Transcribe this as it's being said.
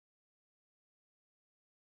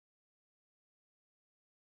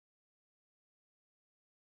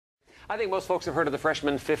I think most folks have heard of the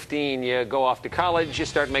freshman 15. You go off to college, you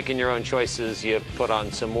start making your own choices, you put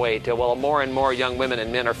on some weight. Well, more and more young women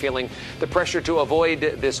and men are feeling the pressure to avoid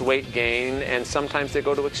this weight gain, and sometimes they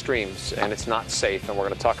go to extremes, and it's not safe, and we're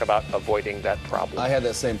going to talk about avoiding that problem. I had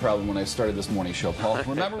that same problem when I started this morning show, Paul.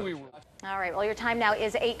 Remember we were... All right, well, your time now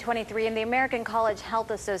is 8:23, and the American College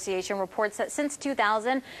Health Association reports that since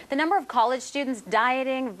 2000, the number of college students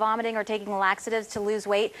dieting, vomiting, or taking laxatives to lose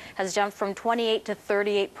weight has jumped from 28 to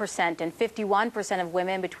 38%, and 51% of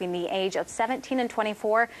women between the age of 17 and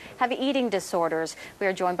 24 have eating disorders. We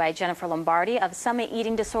are joined by Jennifer Lombardi of Summit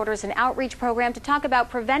Eating Disorders and Outreach Program to talk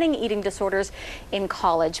about preventing eating disorders in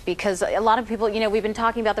college, because a lot of people, you know, we've been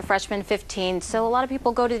talking about the freshman 15, so a lot of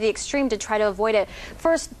people go to the extreme to try to avoid it.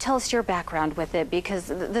 First, tell us your background with it, because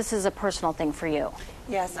this is a personal thing for you.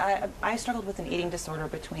 Yes, I struggled with an eating disorder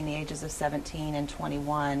between the ages of 17 and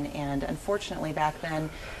 21, and unfortunately back then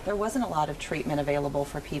there wasn't a lot of treatment available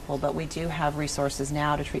for people, but we do have resources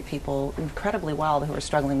now to treat people incredibly well who are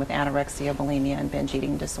struggling with anorexia, bulimia, and binge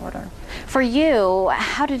eating disorder. For you,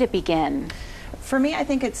 how did it begin? For me, I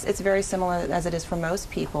think it's very similar as it is for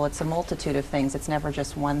most people. It's a multitude of things. It's never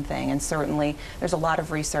just one thing. And certainly there's a lot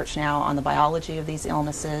of research now on the biology of these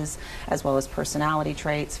illnesses, as well as personality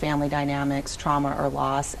traits, family dynamics, trauma or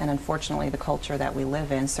loss, and unfortunately the culture that we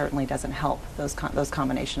live in certainly doesn't help those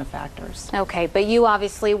combination of factors. Okay, but you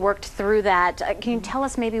obviously worked through that. Can you tell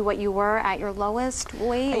us maybe what you were at your lowest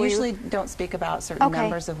weight? I usually don't speak about certain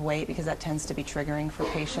numbers of weight because that tends to be triggering for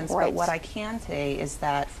patients. Right. But what I can say is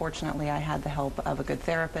that fortunately I had the help of a good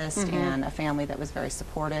therapist and a family that was very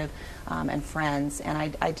supportive, and friends. And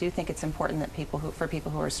I do think it's important that for people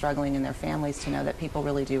who are struggling in their families to know that people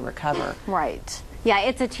really do recover. Right. Yeah,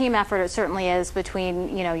 it's a team effort. It certainly is,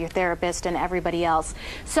 between, you know, your therapist and everybody else.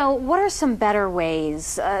 So what are some better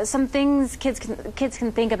ways, some things kids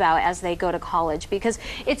can think about as they go to college? Because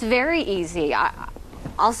it's very easy.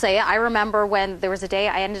 I'll say it. I remember when there was a day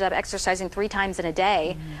I ended up exercising 3 times in a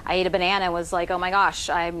day. I ate a banana and was like, oh my gosh,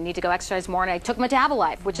 I need to go exercise more, and I took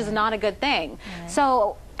Metabolife, which is not a good thing.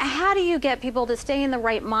 So how do you get people to stay in the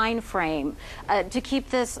right mind frame to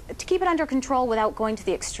keep it under control without going to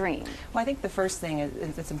the extreme? Well, I think the first thing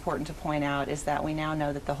that's important to point out is that we now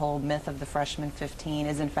know that the whole myth of the freshman 15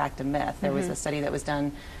 is in fact a myth. There was a study that was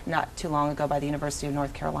done not too long ago by the University of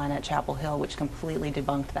North Carolina at Chapel Hill, which completely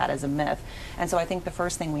debunked that as a myth. And so I think the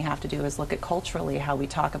first thing we have to do is look at culturally how we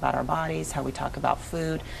talk about our bodies, how we talk about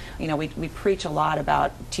food. You know, we preach a lot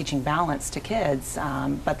about teaching balance to kids,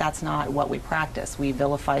 but that's not what we practice. We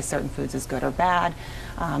vilify certain foods as good or bad,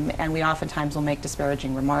 and we oftentimes will make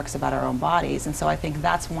disparaging remarks about our own bodies, and so I think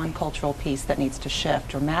that's one cultural piece that needs to shift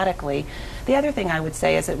dramatically. The other thing I would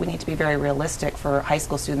say is that we need to be very realistic for high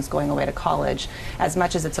school students going away to college. As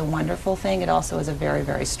much as it's a wonderful thing, it also is a very,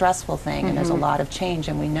 very stressful thing, and there's a lot of change,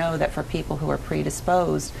 and we know that for people who are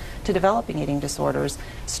predisposed to developing eating disorders,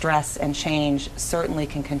 stress and change certainly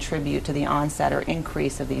can contribute to the onset or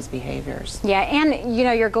increase of these behaviors. Yeah, and you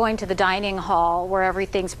know, you're going to the dining hall where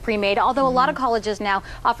everything's pre-made, although a lot of colleges now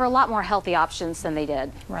offer a lot more healthy options than they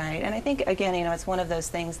did. Right, and I think again, you know, it's one of those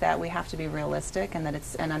things that we have to be realistic and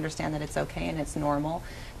understand that it's okay and it's normal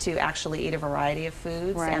to actually eat a variety of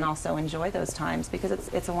foods and also enjoy those times, because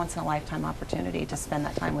it's a once-in-a-lifetime opportunity to spend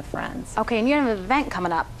that time with friends. Okay, and you have an event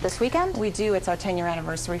coming up this weekend? We do. It's our 10-year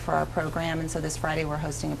anniversary for our program, and so this Friday we're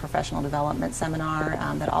hosting a professional development seminar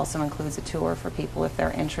that also includes a tour for people if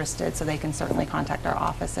they're interested, so they can certainly contact our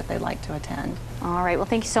office if they'd like to attend. All right, well,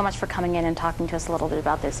 thank you so much for coming in and talking to us a little bit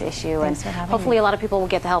about this issue. Thanks and for having hopefully me. a lot of people will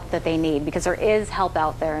get the help that they need, because there is help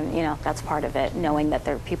out there, and you know, that's part of it, knowing that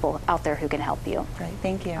there are people out there who can help you. Great,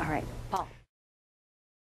 thank you. All right.